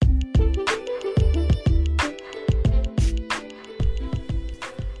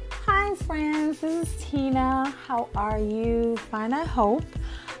is Tina. How are you? Fine, I hope.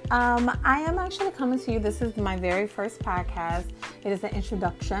 I am actually coming to you. This is my very first podcast. It is an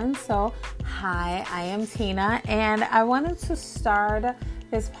introduction. So, hi, I am Tina, and I wanted to start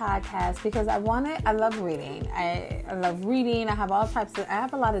this podcast because I love reading. I love reading. I have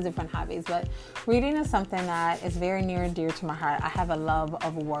a lot of different hobbies, but reading is something that is very near and dear to my heart. I have a love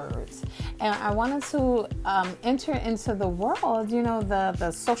of words, and I wanted to enter into the world,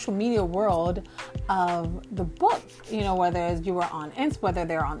 the social media world of the book, whether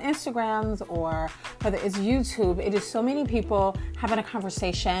they're on Instagrams or whether it's YouTube. It is so many people having a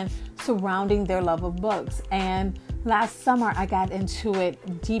conversation surrounding their love of books. And last summer, I got into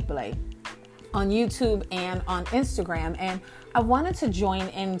it deeply on YouTube and on Instagram, and I wanted to join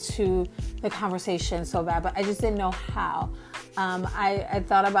into the conversation so bad, but I just didn't know how. I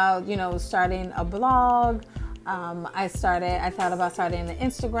thought about, starting a blog. I thought about starting an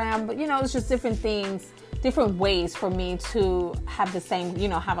Instagram, but it's just different things, different ways for me to have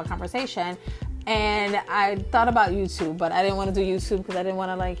have a conversation. And I thought about YouTube, but I didn't want to do YouTube because I didn't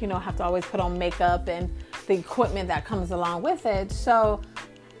want to have to always put on makeup and the equipment that comes along with it. So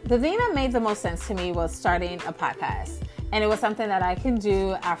the thing that made the most sense to me was starting a podcast. And it was something that I can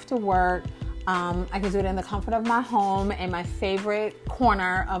do after work. I can do it in the comfort of my home, in my favorite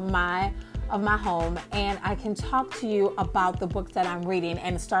corner of my home. And I can talk to you about the books that I'm reading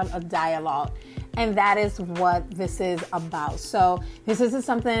and start a dialogue. And that is what this is about. So this isn't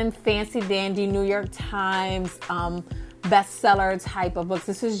something fancy dandy, New York Times, bestseller type of books.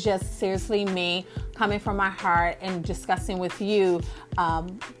 This is just seriously me coming from my heart and discussing with you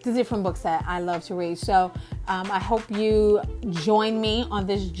the different books that I love to read. So I hope you join me on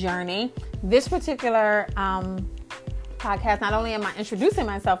this journey. This particular podcast, not only am I introducing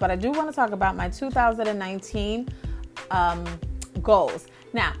myself, but I do want to talk about my 2019 goals.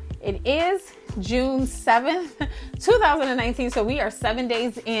 Now, it is June 7th, 2019, so we are 7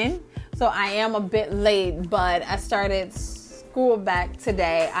 days in. So I am a bit late, but I started school back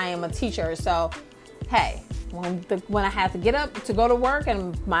today. I am a teacher, so hey, when I had to get up to go to work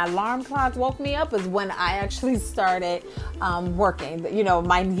and my alarm clock woke me up is when I actually started working.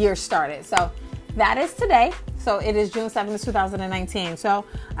 My year started. So that is today. So it is June 7th, 2019. So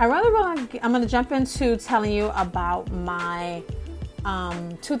I'm going to jump into telling you about my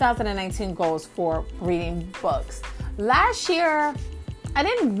 2019 goals for reading books. Last year, I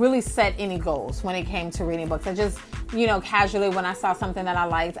didn't really set any goals when it came to reading books. I just, casually when I saw something that I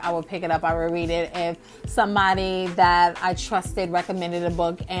liked, I would pick it up, I would read it. If somebody that I trusted recommended a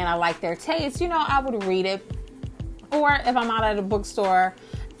book and I liked their taste, I would read it. Or if I'm out at a bookstore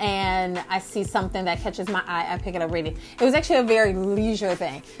and I see something that catches my eye, I pick it up, read it. It was actually a very leisure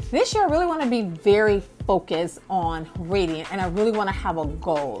thing. This year, I really want to be very focused on reading, and I really want to have a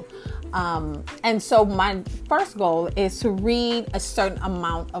goal. And so my first goal is to read a certain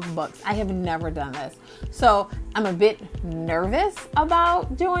amount of books. I have never done this, so I'm a bit nervous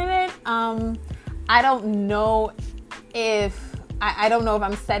about doing it. I don't know if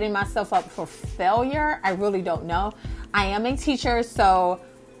I'm setting myself up for failure. I really don't know. I am a teacher, so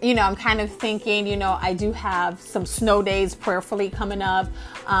I'm kind of thinking, I do have some snow days prayerfully coming up.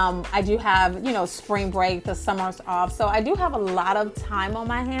 I do have, spring break, the summer's off. So I do have a lot of time on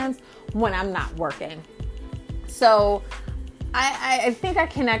my hands when I'm not working. So I think I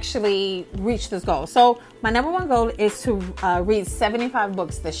can actually reach this goal. So my number one goal is to read 75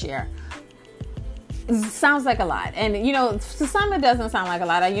 books this year. It sounds like a lot. And, to some it doesn't sound like a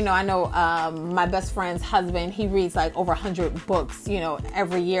lot. I know my best friend's husband, he reads like over 100 books,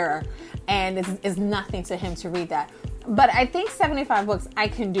 every year. And it's nothing to him to read that. But I think 75 books, I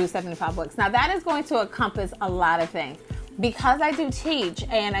can do 75 books. Now, that is going to encompass a lot of things. Because I do teach,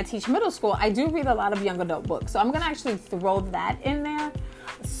 and I teach middle school, I do read a lot of young adult books. So I'm going to actually throw that in there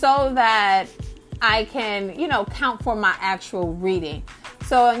so that I can, count for my actual reading.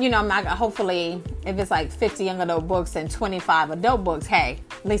 So, I'm not, hopefully, if it's like 50 young adult books and 25 adult books, hey,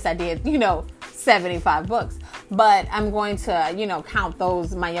 at least I did, 75 books. But I'm going to, count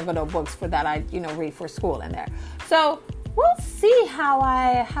those, my young adult books for that I, read for school in there. So we'll see how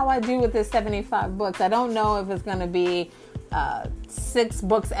I do with this 75 books. I don't know if it's going to be 6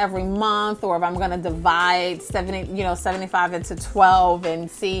 books every month, or if I'm going to divide 75 into 12 and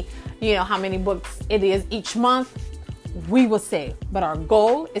see, how many books it is each month. We will see. But our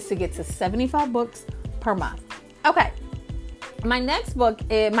goal is to get to 75 books per month. Okay. My next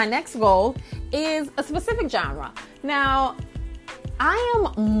goal is a specific genre. Now, I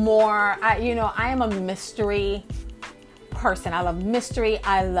am a mystery person. I love mystery.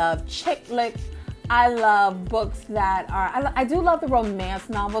 I love chick lit. I love books that are, I do love the romance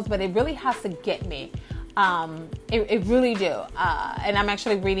novels, but it really has to get me. It really do. And I'm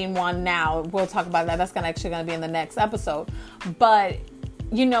actually reading one now. We'll talk about that. That's actually going to be in the next episode. But,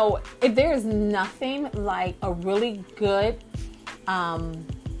 you know, if there is nothing like a really good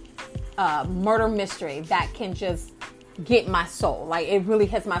murder mystery that can just get my soul. Like, it really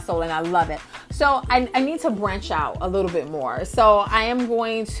hits my soul and I love it. So I need to branch out a little bit more. So I am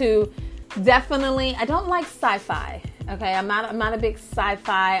going to definitely, I don't like sci-fi. Okay, I'm not a big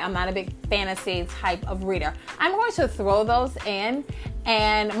sci-fi, I'm not a big fantasy type of reader. I'm going to throw those in,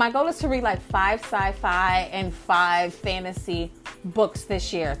 and my goal is to read like 5 sci-fi and 5 fantasy books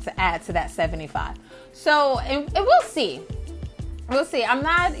this year to add to that 75. So, and we'll see. We'll see. I'm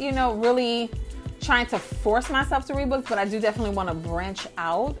not, really trying to force myself to read books, but I do definitely want to branch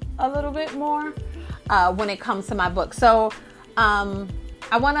out a little bit more when it comes to my books. So,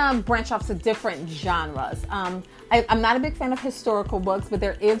 I want to branch off to different genres. I'm not a big fan of historical books, but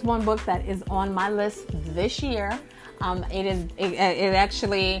there is one book that is on my list this year. It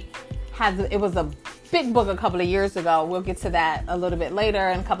actually was a big book a couple of years ago. We'll get to that a little bit later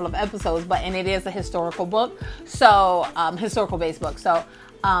in a couple of episodes, and it is a historical book. So, historical based book. So,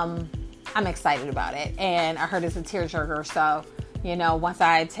 I'm excited about it. And I heard it's a tearjerker. So, once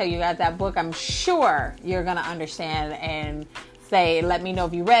I tell you guys that book, I'm sure you're going to understand and say, let me know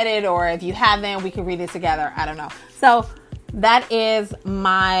if you read it, or if you haven't, we can read it together. I don't know. So that is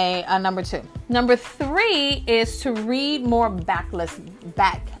my number 2. Number 3 is to read more backlist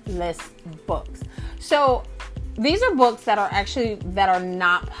books. So these are books that are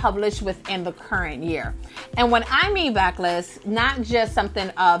not published within the current year. And when I mean backlist, not just something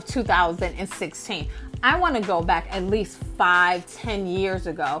of 2016. I want to go back at least 5-10 years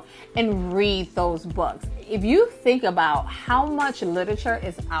ago and read those books. If you think about how much literature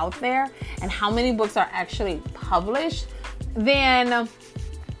is out there and how many books are actually published, then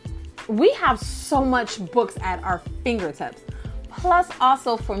we have so much books at our fingertips. Plus,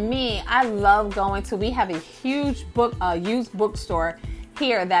 also for me, I love we have a huge used bookstore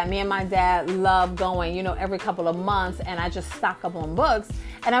here that me and my dad love going, every couple of months, and I just stock up on books.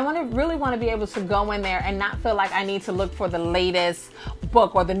 And I really want to be able to go in there and not feel like I need to look for the latest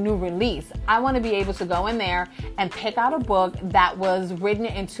book or the new release. I want to be able to go in there and pick out a book that was written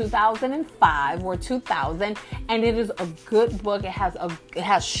in 2005 or 2000, and it is a good book. It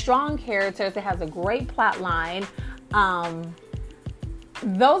has strong characters. It has a great plot line.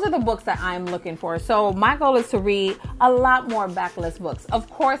 Those are the books that I'm looking for. So my goal is to read a lot more backlist books. Of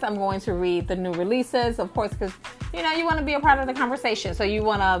course, I'm going to read the new releases, of course, because, you want to be a part of the conversation. So you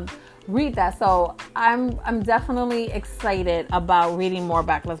want to read that. So I'm definitely excited about reading more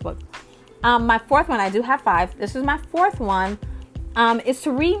backlist books. My 4th one, I do have 5. This is my 4th one, is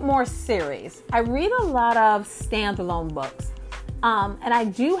to read more series. I read a lot of standalone books. And I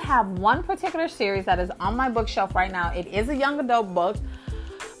do have one particular series that is on my bookshelf right now. It is a young adult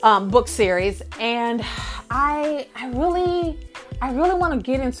book series, and I really want to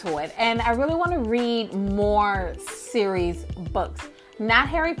get into it, and I really want to read more series books. Not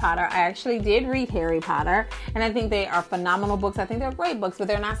Harry Potter. I actually did read Harry Potter, and I think they are phenomenal books. I think they're great books, but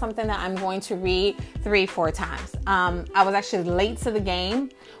they're not something that I'm going to read 3-4 times. I was actually late to the game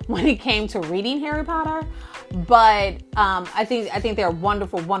when it came to reading Harry Potter, but I think they're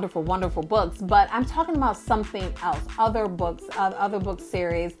wonderful, wonderful, wonderful books. But I'm talking about something else, other books, other book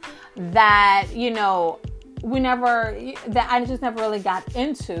series that that I just never really got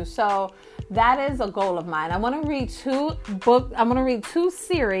into. So that is a goal of mine. I want to read 2 books. I want to read 2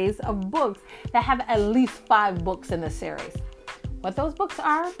 series of books that have at least 5 books in the series. What those books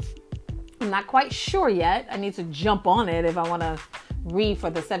are, I'm not quite sure yet. I need to jump on it if I want to read for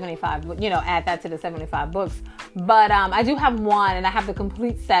the 75, add that to the 75 books. But I do have one, and I have the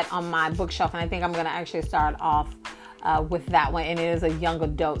complete set on my bookshelf, and I think I'm going to actually start off with that one, and it is a young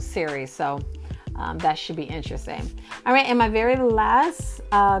adult series. So that should be interesting. All right, and my very last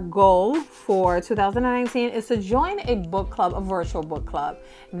goal for 2019 is to join a book club, a virtual book club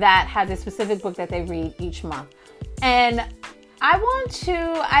that has a specific book that they read each month. And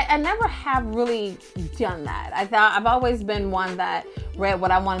I never have really done that. I've always been one that read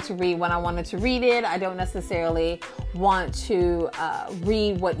what I wanted to read when I wanted to read it. I don't necessarily want to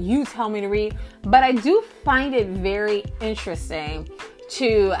read what you tell me to read, but I do find it very interesting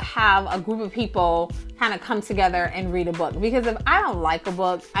to have a group of people kind of come together and read a book. Because if I don't like a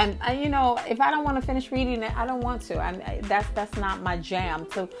book, if I don't want to finish reading it, I don't want to. That's not my jam,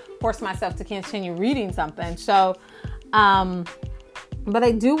 to force myself to continue reading something. So, but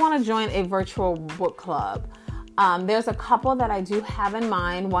I do want to join a virtual book club. There's a couple that I do have in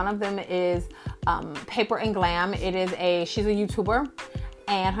mind. One of them is Paper and Glam. She's a YouTuber,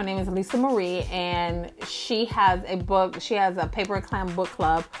 and her name is Lisa Marie, and she has a book. She has a Paper and Glam book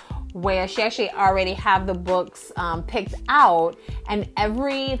club where she actually already have the books picked out, and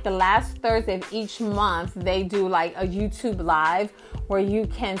the last Thursday of each month they do like a YouTube live where you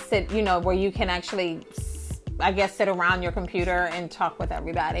can sit, where you can actually, I guess, sit around your computer and talk with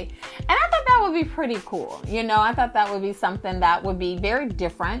everybody. And I thought that would be pretty cool. I thought that would be something that would be very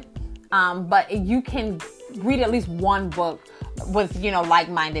different. But you can read at least one book with,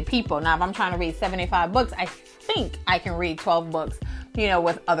 like-minded people. Now, if I'm trying to read 75 books, I think I can read 12 books,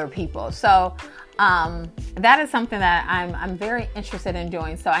 with other people. So, that is something that I'm very interested in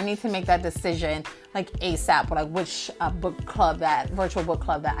doing. So I need to make that decision like ASAP, like which virtual book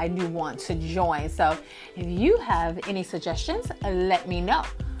club that I do want to join. So if you have any suggestions, let me know.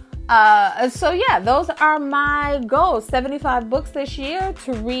 So yeah, those are my goals. 75 books this year,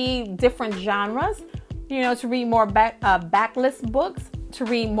 to read different genres, to read more backlist books, to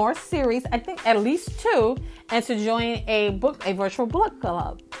read more series, I think at least 2, and to join a virtual book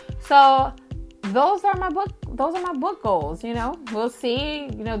club. So those are my book goals. We'll see,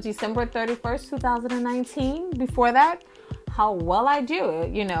 December 31st, 2019. Before that, how well I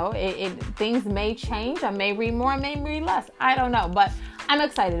do. Things may change. I may read more, I may read less. I don't know, but I'm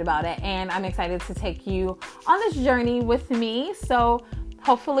excited about it, and I'm excited to take you on this journey with me. So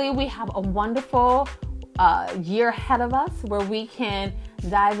hopefully we have a wonderful year ahead of us where we can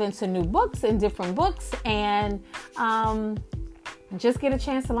dive into new books and different books, and just get a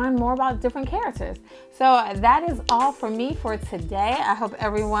chance to learn more about different characters. So that is all for me for today. I hope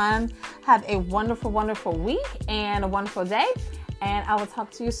everyone have a wonderful, wonderful week and a wonderful day, and I will talk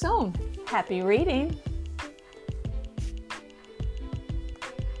to you soon. Happy reading.